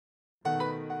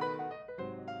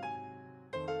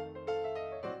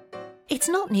It's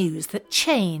not news that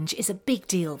change is a big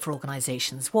deal for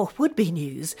organisations. What would be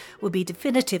news would be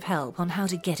definitive help on how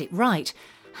to get it right.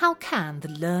 How can the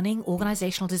learning,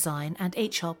 organisational design and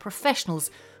HR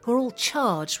professionals who are all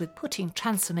charged with putting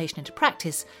transformation into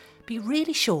practice be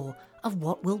really sure of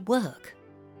what will work?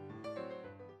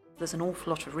 There's an awful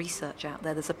lot of research out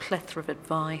there. There's a plethora of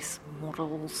advice,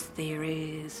 models,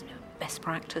 theories, best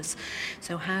practice.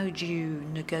 So how do you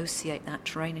negotiate that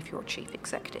terrain if you're a chief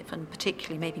executive? And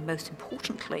particularly, maybe most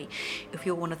importantly, if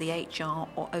you're one of the HR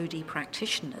or OD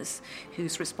practitioners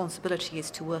whose responsibility is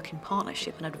to work in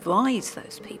partnership and advise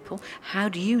those people, how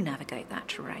do you navigate that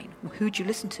terrain? Who do you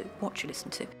listen to? What do you listen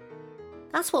to?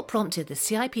 That's what prompted the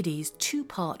CIPD's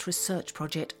two-part research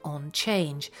project on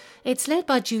change. It's led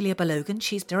by Julia Balogan.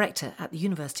 She's director at the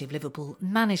University of Liverpool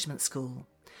Management School.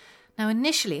 Now,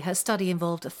 initially, her study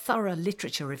involved a thorough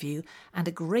literature review and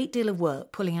a great deal of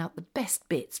work pulling out the best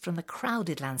bits from the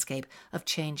crowded landscape of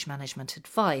change management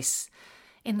advice.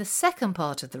 In the second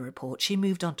part of the report, she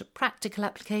moved on to practical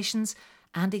applications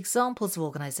and examples of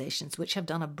organisations which have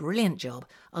done a brilliant job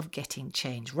of getting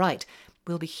change right.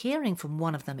 We'll be hearing from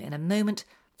one of them in a moment.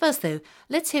 First, though,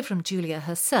 let's hear from Julia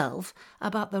herself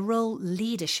about the role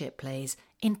leadership plays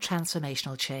in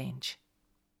transformational change.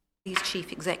 These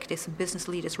chief executives and business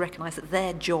leaders recognised that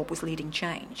their job was leading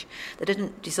change. They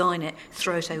didn't design it,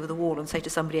 throw it over the wall and say to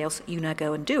somebody else, you now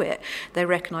go and do it. They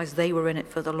recognised they were in it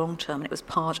for the long term and it was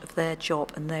part of their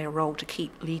job and their role to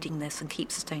keep leading this and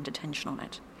keep sustained attention on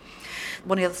it.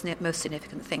 One of the other most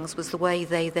significant things was the way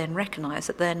they then recognised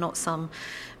that they're not some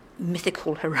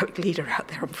mythical heroic leader out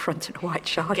there on front in a white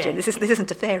charger. Okay. This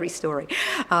isn't a fairy story.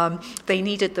 They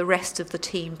needed the rest of the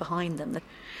team behind them.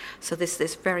 So this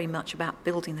is very much about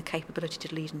building the capability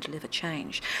to lead and deliver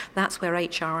change. That's where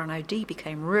HR and OD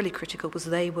became really critical, because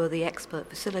they were the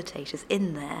expert facilitators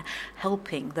in there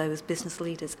helping those business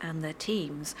leaders and their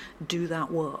teams do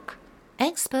that work.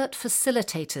 Expert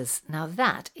facilitators. Now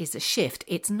that is a shift.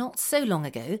 It's not so long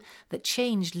ago that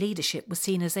change leadership was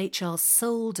seen as HR's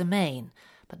sole domain,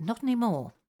 but not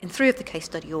anymore. In 3 of the case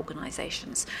study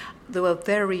organisations, there were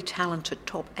very talented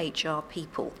top HR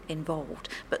people involved,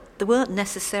 but they weren't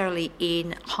necessarily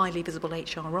in highly visible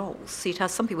HR roles. So you'd have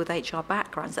some people with HR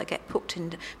backgrounds that get put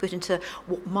into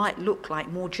what might look like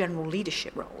more general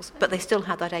leadership roles, but they still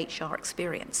had that HR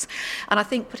experience. And I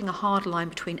think putting a hard line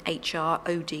between HR,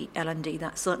 OD, L&D,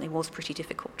 that certainly was pretty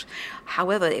difficult.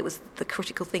 However, the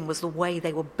critical thing was the way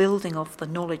they were building off the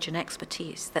knowledge and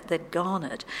expertise that they'd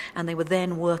garnered, and they were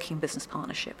then working business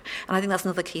partnership. And I think that's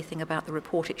another key thing about the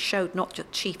report. It showed not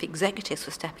just chief executives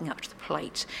were stepping up to the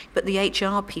plate, but the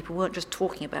HR people weren't just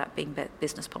talking about being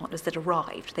business partners that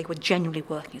arrived. They were genuinely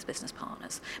working as business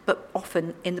partners, but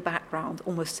often in the background,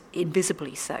 almost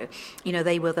invisibly so.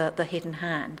 They were the hidden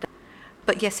hand.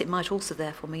 But yes, it might also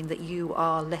therefore mean that you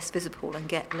are less visible and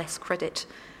get less credit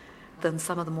than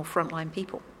some of the more frontline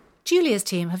people. Julia's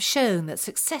team have shown that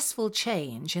successful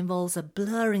change involves a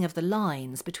blurring of the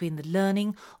lines between the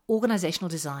learning, organisational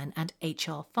design and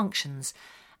HR functions,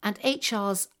 and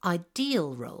HR's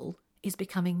ideal role is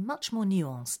becoming much more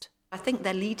nuanced. I think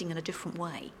they're leading in a different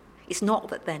way. It's not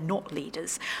that they're not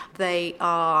leaders. They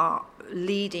are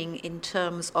leading in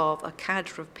terms of a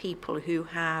cadre of people who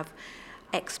have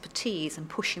expertise and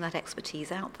pushing that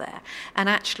expertise out there. And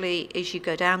actually, as you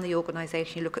go down the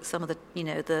organisation, you look at some of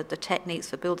the techniques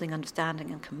for building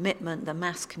understanding and commitment, the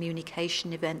mass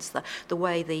communication events, the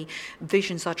way the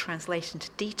visions are translated into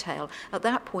detail. At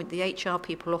that point, the HR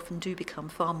people often do become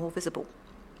far more visible,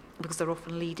 because they're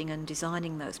often leading and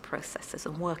designing those processes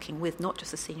and working with not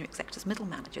just the senior executives, middle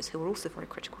managers, who are also very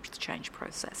critical to the change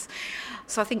process.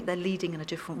 So I think they're leading in a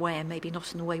different way, and maybe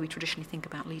not in the way we traditionally think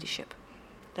about leadership.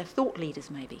 They're thought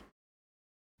leaders, maybe.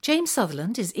 James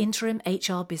Sutherland is interim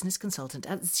HR business consultant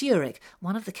at Zurich,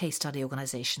 one of the case study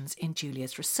organisations in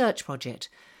Julia's research project.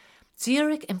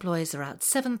 Zurich employs around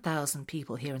 7,000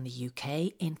 people here in the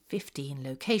UK in 15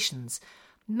 locations.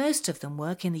 Most of them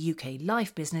work in the UK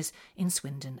life business in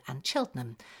Swindon and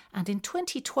Cheltenham. And in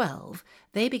 2012,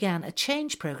 they began a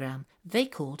change programme they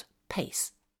called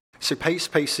PACE. So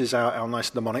PACE is our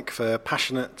nice mnemonic for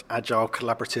passionate, agile,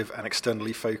 collaborative and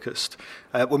externally focused.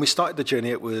 When we started the journey,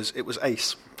 it was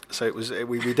ACE. So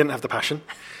we didn't have the passion,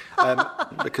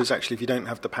 because actually if you don't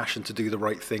have the passion to do the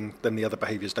right thing, then the other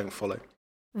behaviours don't follow.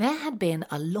 There had been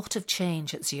a lot of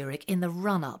change at Zurich in the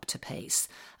run-up to PACE.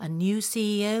 A new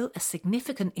CEO, a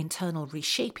significant internal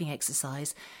reshaping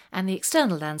exercise, and the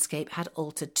external landscape had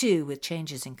altered too, with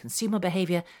changes in consumer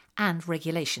behaviour and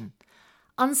regulation.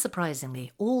 Unsurprisingly,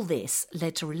 all this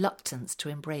led to reluctance to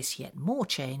embrace yet more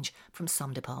change from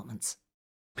some departments.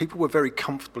 People were very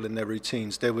comfortable in their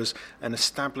routines. There was an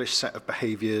established set of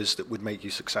behaviours that would make you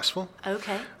successful.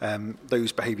 Okay.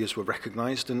 Those behaviours were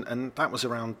recognised, and that was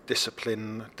around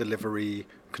discipline, delivery,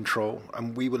 control.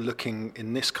 And we were looking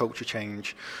in this culture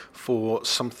change for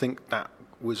something that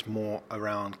was more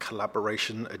around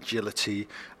collaboration, agility,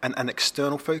 and an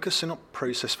external focus, so not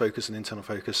process focus and internal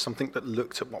focus, something that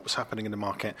looked at what was happening in the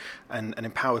market and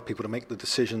empowered people to make the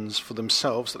decisions for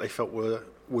themselves that they felt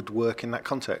would work in that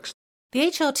context. The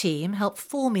HR team helped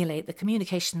formulate the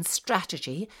communications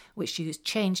strategy, which used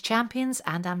change champions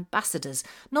and ambassadors,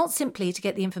 not simply to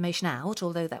get the information out,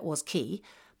 although that was key,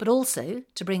 but also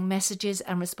to bring messages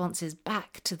and responses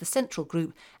back to the central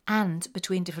group and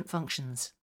between different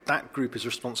functions. That group is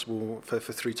responsible for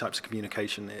three types of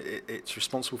communication. It's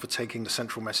responsible for taking the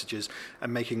central messages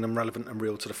and making them relevant and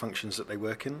real to the functions that they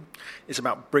work in. It's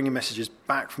about bringing messages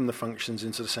back from the functions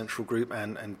into the central group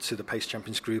and to the PACE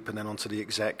Champions group and then onto the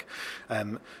exec,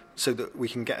 so that we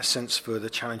can get a sense for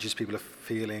the challenges people are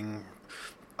feeling,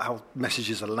 how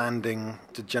messages are landing,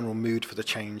 the general mood for the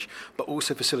change, but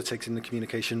also facilitating the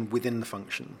communication within the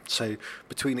function. So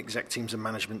between exec teams and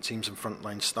management teams and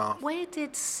frontline staff. Where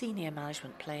did senior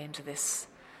management play into this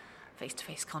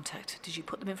face-to-face contact? Did you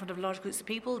put them in front of large groups of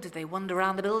people? Did they wander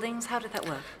around the buildings? How did that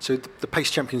work? So the PACE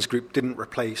Champions group didn't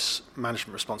replace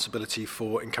management responsibility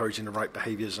for encouraging the right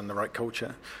behaviours and the right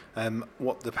culture.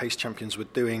 What the PACE Champions were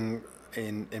doing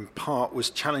in part was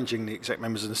challenging the exec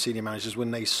members and the senior managers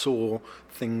when they saw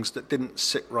things that didn't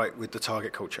sit right with the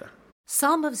target culture.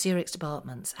 Some of Zurich's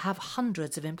departments have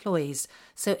hundreds of employees,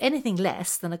 so anything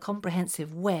less than a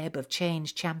comprehensive web of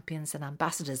change champions and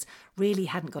ambassadors really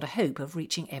hadn't got a hope of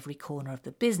reaching every corner of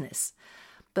the business.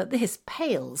 But this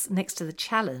pales next to the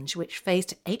challenge which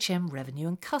faced HM Revenue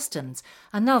and Customs,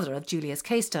 another of Julia's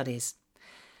case studies.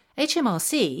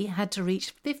 HMRC had to reach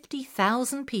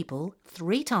 50,000 people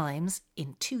 3 times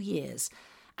in 2 years,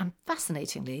 and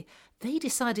fascinatingly, they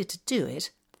decided to do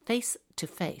it face to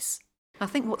face. I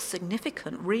think what's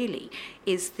significant really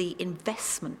is the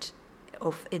investment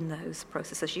in those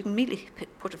processes. You can immediately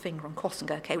put a finger on cost and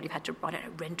go, okay, well, you've had to,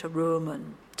 rent a room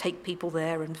and take people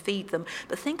there and feed them.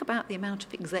 But think about the amount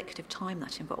of executive time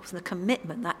that involves and the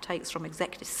commitment that takes from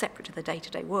executives separate to their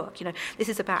day-to-day work. This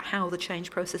is about how the change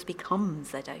process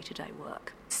becomes their day-to-day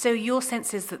work. So your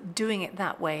sense is that doing it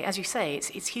that way, as you say,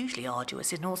 it's hugely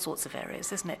arduous in all sorts of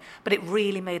areas, isn't it? But it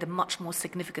really made a much more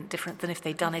significant difference than if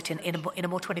they'd done it in a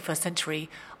more 21st century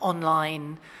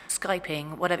online,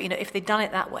 Skyping, whatever. If they'd done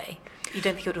it that way, you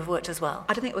don't think it would have worked as well?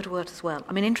 I don't think it would have worked as well.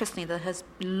 Interestingly, there has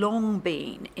long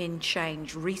been in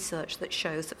change research that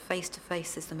shows that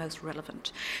face-to-face is the most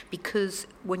relevant, because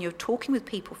when you're talking with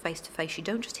people face-to-face, you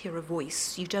don't just hear a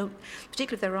voice. You don't,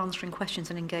 particularly if they're answering questions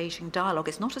and engaging dialogue,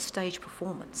 it's not a stage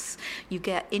performance. You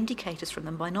get indicators from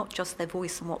them by not just their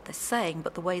voice and what they're saying,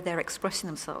 but the way they're expressing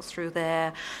themselves through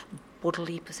their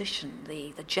bodily position,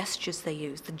 the gestures they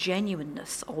use, the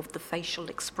genuineness of the facial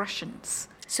expressions.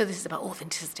 So this is about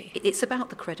authenticity. It's about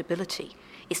the credibility.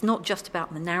 It's not just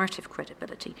about the narrative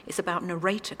credibility. It's about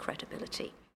narrator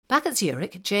credibility. Back at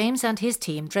Zurich, James and his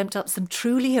team dreamt up some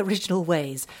truly original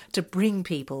ways to bring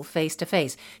people face to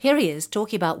face. Here he is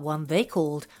talking about one they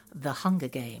called the Hunger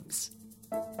Games.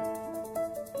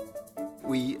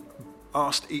 We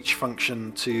asked each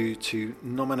function to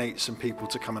nominate some people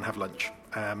to come and have lunch.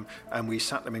 And we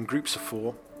sat them in groups of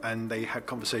 4, and they had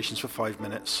conversations for 5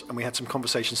 minutes, and we had some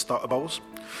conversation starter bowls.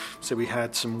 So we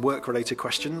had some work-related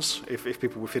questions if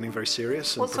people were feeling very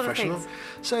serious and professional. Sort of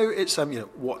things? So it's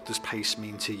what does PACE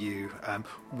mean to you?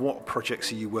 What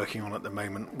projects are you working on at the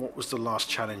moment? What was the last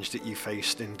challenge that you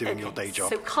faced in doing your day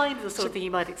job? So kind of the sort of thing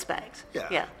you might expect.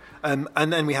 Yeah.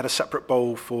 And then we had a separate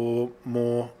bowl for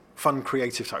more fun,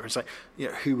 creative type. It's like,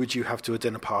 who would you have to a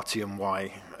dinner party and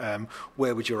why?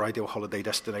 Where would your ideal holiday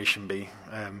destination be?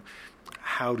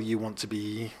 How do you want to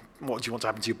be? What do you want to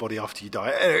happen to your body after you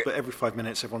die? But every 5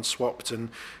 minutes, everyone swapped and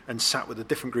sat with a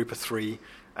different group of 3.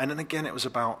 And then again, it was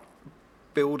about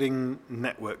building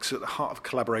networks at the heart of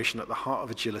collaboration, at the heart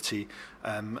of agility.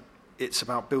 It's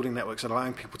about building networks and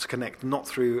allowing people to connect, not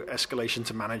through escalation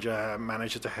to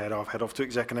manager to head off to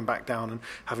exec, and then back down, and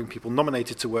having people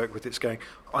nominated to work with. It's going,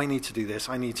 I need to do this,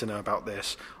 I need to know about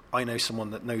this, I know someone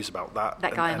that knows about that.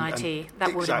 That guy in IT,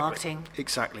 that word in marketing.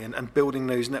 Exactly, and building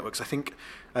those networks. I think,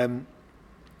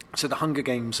 so the Hunger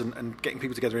Games and getting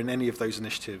people together in any of those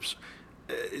initiatives,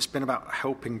 it's been about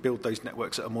helping build those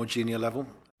networks at a more junior level.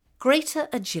 Greater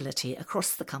agility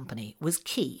across the company was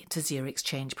key to Zurich's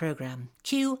change programme.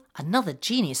 Cue another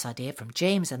genius idea from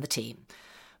James and the team.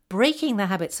 Breaking the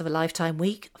habits of a lifetime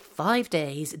week, 5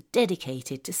 days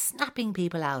dedicated to snapping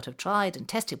people out of tried and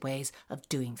tested ways of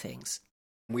doing things.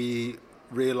 We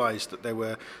realised that there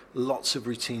were lots of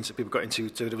routines that people got into.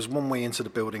 So there was one way into the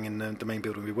building, in the main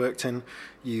building we worked in.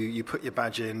 You put your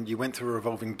badge in, you went through a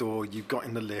revolving door, you got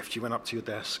in the lift, you went up to your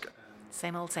desk.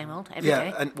 Same old, every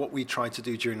day. And what we tried to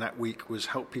do during that week was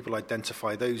help people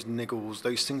identify those niggles,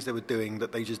 those things they were doing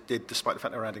that they just did despite the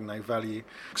fact they were adding no value.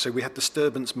 So we had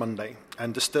Disturbance Monday,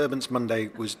 and Disturbance Monday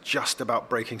was just about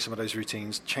breaking some of those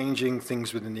routines, changing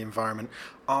things within the environment,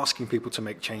 asking people to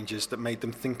make changes that made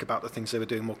them think about the things they were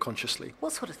doing more consciously.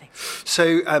 What sort of things?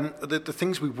 So the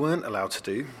things we weren't allowed to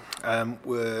do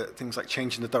were things like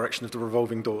changing the direction of the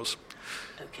revolving doors.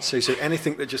 Okay. So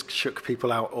anything that just shook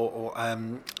people out, or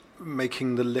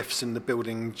making the lifts in the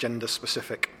building gender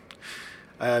specific,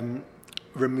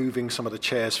 removing some of the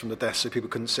chairs from the desk so people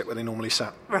couldn't sit where they normally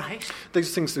sat. Right. Those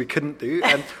are things that we couldn't do.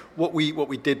 And what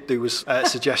we did do was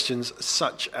suggestions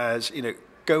such as,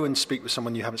 go and speak with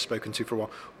someone you haven't spoken to for a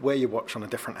while, wear your watch on a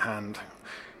different hand,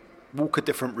 walk a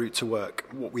different route to work.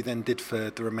 What we then did for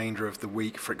the remainder of the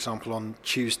week, for example, on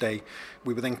Tuesday,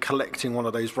 we were then collecting one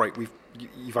of those,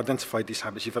 you've identified these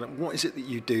habits, what is it that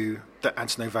you do that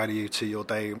adds no value to your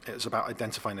day? It was about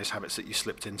identifying those habits that you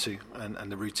slipped into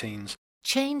and the routines.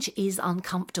 Change is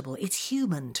uncomfortable. It's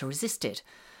human to resist it.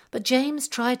 But James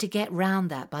tried to get round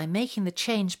that by making the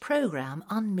change programme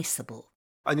unmissable.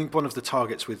 I think one of the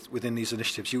targets within these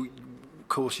initiatives, of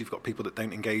course, you've got people that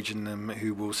don't engage in them,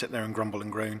 who will sit there and grumble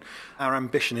and groan. Our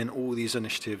ambition in all these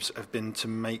initiatives have been to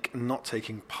make not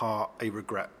taking part a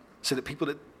regret, so that people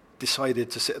that decided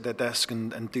to sit at their desk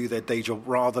and do their day job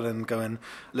rather than go and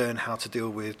learn how to deal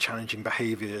with challenging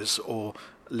behaviours, or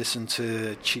listen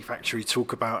to Chief Actuary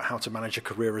talk about how to manage a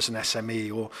career as an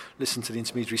SME, or listen to the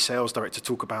Intermediary Sales Director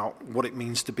talk about what it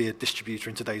means to be a distributor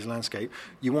in today's landscape.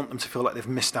 You want them to feel like they've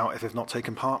missed out if they've not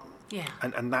taken part. Yeah.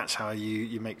 And that's how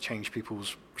you make change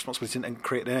people's responsibility and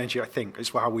create energy, I think. It's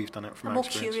how we've done it from our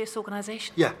experience. A more curious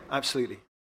organisation. Yeah, absolutely.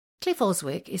 Cliff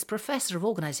Oswick is Professor of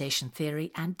Organisation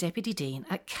Theory and Deputy Dean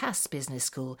at Cass Business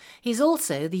School. He's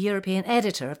also the European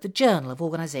editor of the Journal of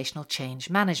Organisational Change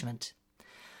Management.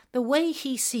 The way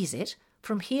he sees it,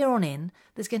 from here on in,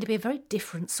 there's going to be a very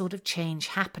different sort of change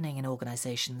happening in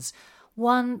organisations,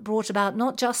 one brought about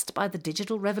not just by the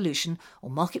digital revolution or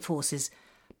market forces,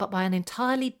 but by an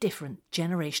entirely different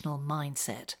generational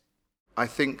mindset. I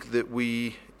think that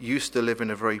we used to live in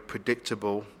a very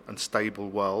predictable and stable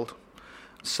world.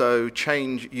 So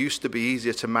change used to be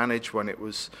easier to manage when it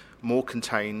was more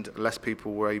contained, less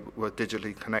people were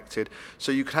digitally connected.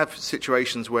 So you could have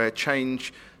situations where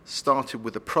change started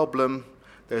with a problem,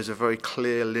 there's a very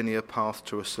clear linear path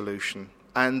to a solution.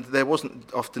 And there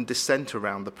wasn't often dissent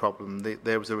around the problem.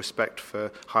 There was a respect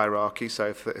for hierarchy. So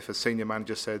if a senior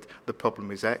manager said the problem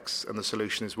is X and the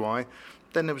solution is Y,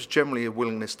 then there was generally a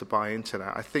willingness to buy into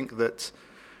that. I think that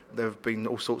there have been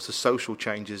all sorts of social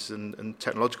changes and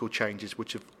technological changes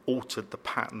which have altered the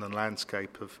pattern and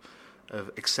landscape of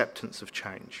acceptance of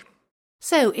change.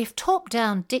 So if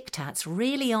top-down diktats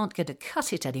really aren't going to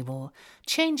cut it anymore,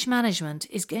 change management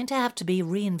is going to have to be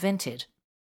reinvented.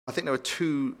 I think there are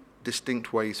two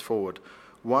distinct ways forward.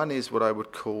 One is what I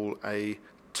would call a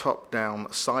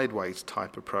top-down, sideways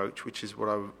type approach, which is what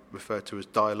I would refer to as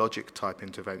dialogic type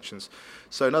interventions.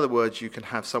 So in other words, you can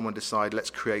have someone decide, let's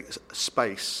create a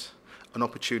space, an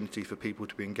opportunity for people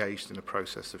to be engaged in a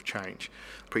process of change.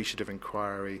 Appreciative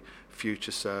inquiry,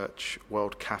 future search,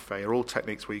 World Cafe are all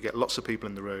techniques where you get lots of people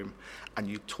in the room and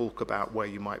you talk about where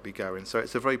you might be going. So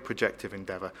it's a very projective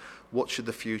endeavour. What should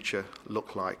the future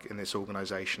look like in this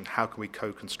organisation? How can we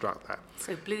co-construct that?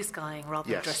 So blue skying rather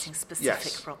than addressing specific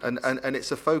yes. problems. And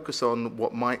it's a focus on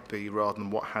what might be rather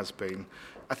than what has been.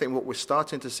 I think what we're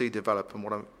starting to see develop, and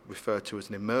what I refer to as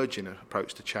an emerging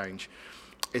approach to change,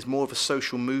 is more of a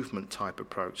social movement type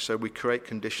approach. So we create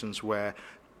conditions where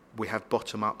we have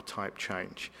bottom-up type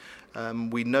change.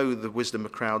 We know the wisdom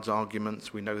of crowds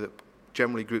arguments. We know that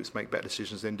generally groups make better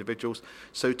decisions than individuals.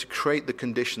 So to create the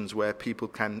conditions where people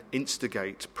can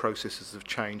instigate processes of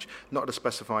change, not at a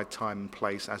specified time and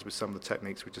place, as with some of the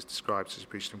techniques we just described, such as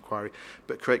appreciative inquiry,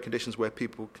 but create conditions where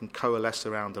people can coalesce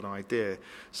around an idea.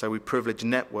 So we privilege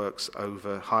networks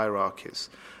over hierarchies.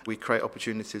 We create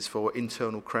opportunities for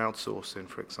internal crowdsourcing,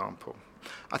 for example.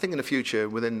 I think in the future,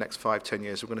 within the next 5-10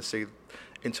 years, we're going to see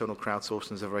internal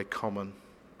crowdsourcing as a very common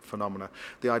phenomena.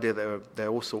 The idea that there are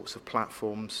all sorts of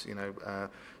platforms,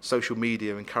 social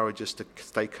media encourage us to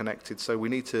stay connected, so we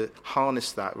need to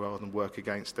harness that rather than work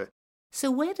against it.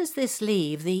 So where does this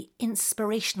leave the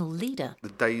inspirational leader? The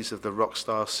days of the rock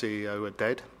star CEO are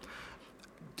dead.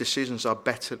 Decisions are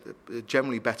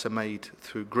generally better made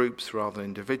through groups rather than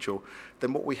individual.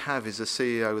 Then what we have is a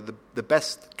CEO, the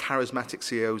best charismatic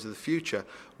CEOs of the future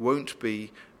won't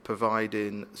be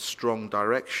providing strong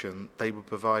direction, they will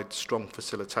provide strong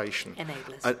facilitation.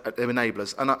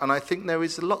 Enablers. And I think there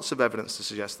is lots of evidence to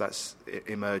suggest that's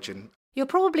emerging. You're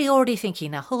probably already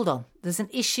thinking, now hold on, there's an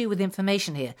issue with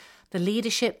information here. The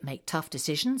leadership make tough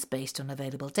decisions based on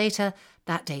available data.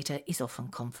 That data is often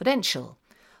confidential.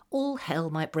 All hell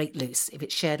might break loose if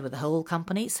it's shared with the whole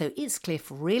company, so is Cliff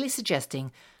really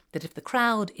suggesting that if the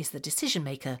crowd is the decision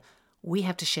maker, we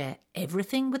have to share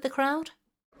everything with the crowd?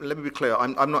 Let me be clear,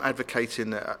 I'm not advocating,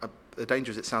 the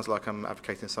danger is it sounds like I'm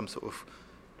advocating some sort of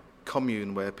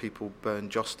commune where people burn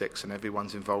joss sticks and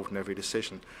everyone's involved in every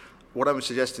decision. What I'm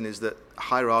suggesting is that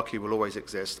hierarchy will always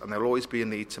exist and there'll always be a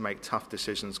need to make tough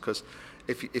decisions, because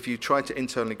if you try to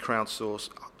internally crowdsource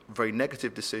very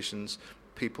negative decisions,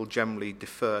 people generally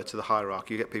defer to the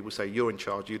hierarchy. You get people say, you're in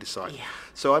charge, you decide. Yeah.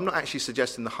 So I'm not actually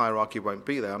suggesting the hierarchy won't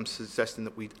be there. I'm suggesting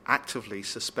that we actively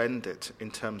suspend it in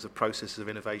terms of processes of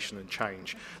innovation and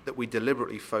change, that we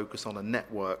deliberately focus on a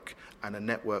network and a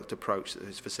networked approach that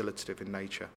is facilitative in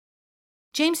nature.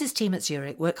 James's team at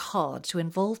Zurich work hard to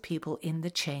involve people in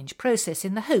the change process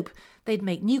in the hope they'd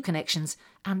make new connections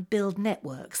and build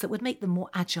networks that would make them more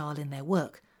agile in their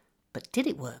work. But did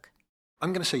it work?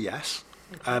 I'm going to say yes.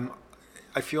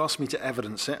 If you ask me to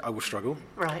evidence it, I will struggle.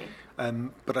 Right.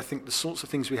 But I think the sorts of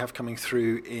things we have coming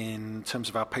through in terms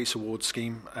of our PACE award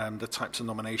scheme, the types of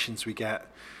nominations we get,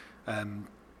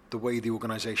 the way the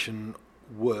organisation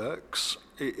works,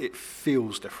 it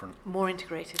feels different. More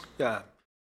integrated. Yeah.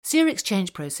 Zurich's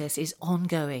change process is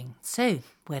ongoing. So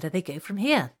where do they go from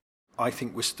here? I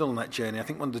think we're still on that journey. I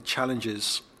think one of the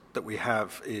challenges that we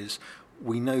have is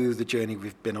we know the journey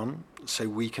we've been on, so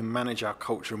we can manage our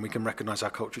culture and we can recognise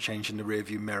our culture change in the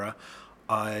rearview mirror.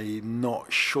 I'm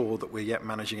not sure that we're yet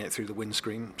managing it through the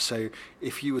windscreen. So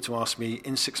if you were to ask me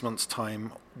in 6 months'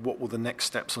 time, what will the next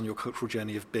steps on your cultural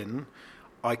journey have been,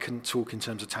 I couldn't talk in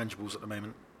terms of tangibles at the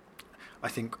moment. I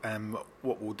think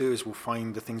what we'll do is we'll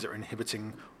find the things that are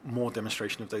inhibiting more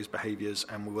demonstration of those behaviours,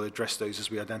 and we will address those as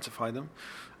we identify them.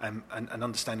 And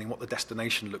understanding what the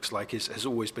destination looks like has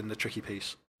always been the tricky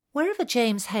piece. Wherever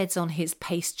James heads on his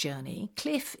PACE journey,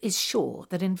 Cliff is sure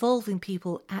that involving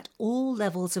people at all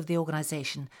levels of the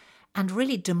organisation and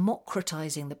really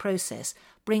democratising the process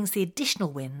brings the additional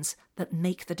wins that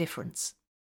make the difference.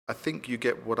 I think you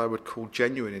get what I would call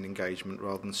genuine engagement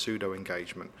rather than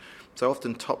pseudo-engagement. So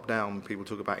often top-down people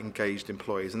talk about engaged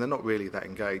employees and they're not really that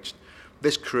engaged.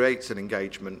 This creates an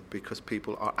engagement because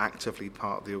people are actively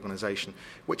part of the organisation,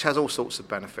 which has all sorts of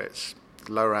benefits.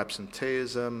 Lower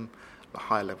absenteeism,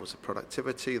 higher levels of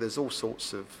productivity. There's all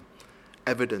sorts of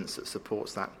evidence that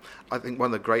supports that. I think one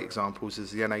of the great examples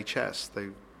is the NHS.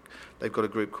 They've got a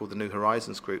group called the New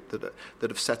Horizons Group that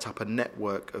have set up a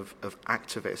network of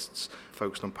activists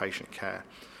focused on patient care.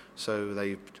 So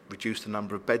they've reduced the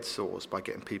number of bed sores by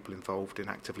getting people involved in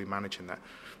actively managing that.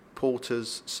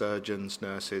 Porters, surgeons,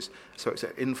 nurses. So it's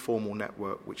an informal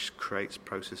network which creates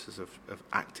processes of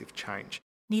active change.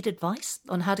 Need advice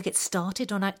on how to get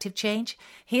started on active change?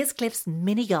 Here's Cliff's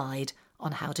mini guide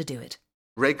on how to do it.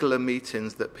 Regular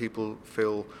meetings that people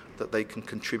feel that they can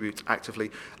contribute actively.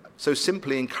 So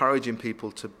simply encouraging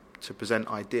people to present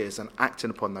ideas and acting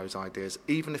upon those ideas,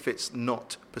 even if it's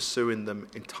not pursuing them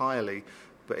entirely,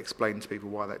 but explaining to people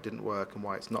why that didn't work and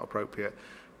why it's not appropriate,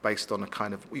 based on a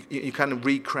kind of, you kind of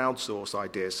re-crowdsource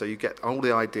ideas. So you get all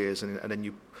the ideas and then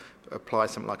you apply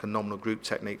something like a nominal group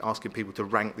technique, asking people to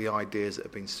rank the ideas that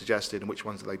have been suggested and which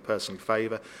ones do they personally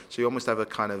favour. So you almost have a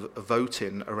kind of a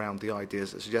voting around the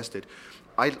ideas that are suggested.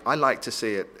 I like to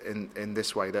see it in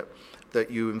this way, that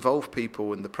you involve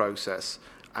people in the process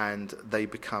and they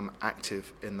become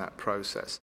active in that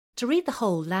process. To read the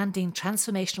whole Landing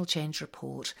Transformational Change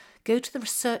report, go to the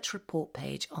research report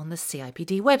page on the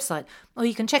CIPD website, or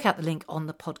you can check out the link on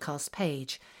the podcast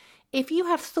page. If you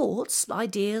have thoughts,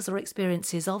 ideas or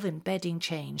experiences of embedding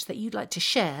change that you'd like to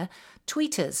share,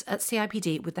 tweet us at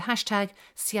CIPD with the hashtag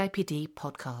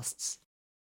CIPDpodcasts.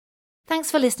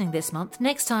 Thanks for listening this month.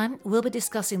 Next time, we'll be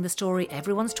discussing the story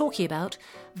everyone's talking about,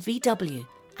 VW,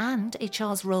 and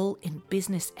HR's role in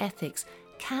business ethics.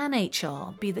 Can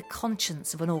HR be the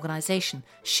conscience of an organisation?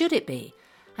 Should it be?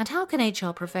 And how can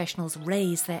HR professionals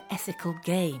raise their ethical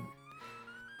game?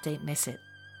 Don't miss it.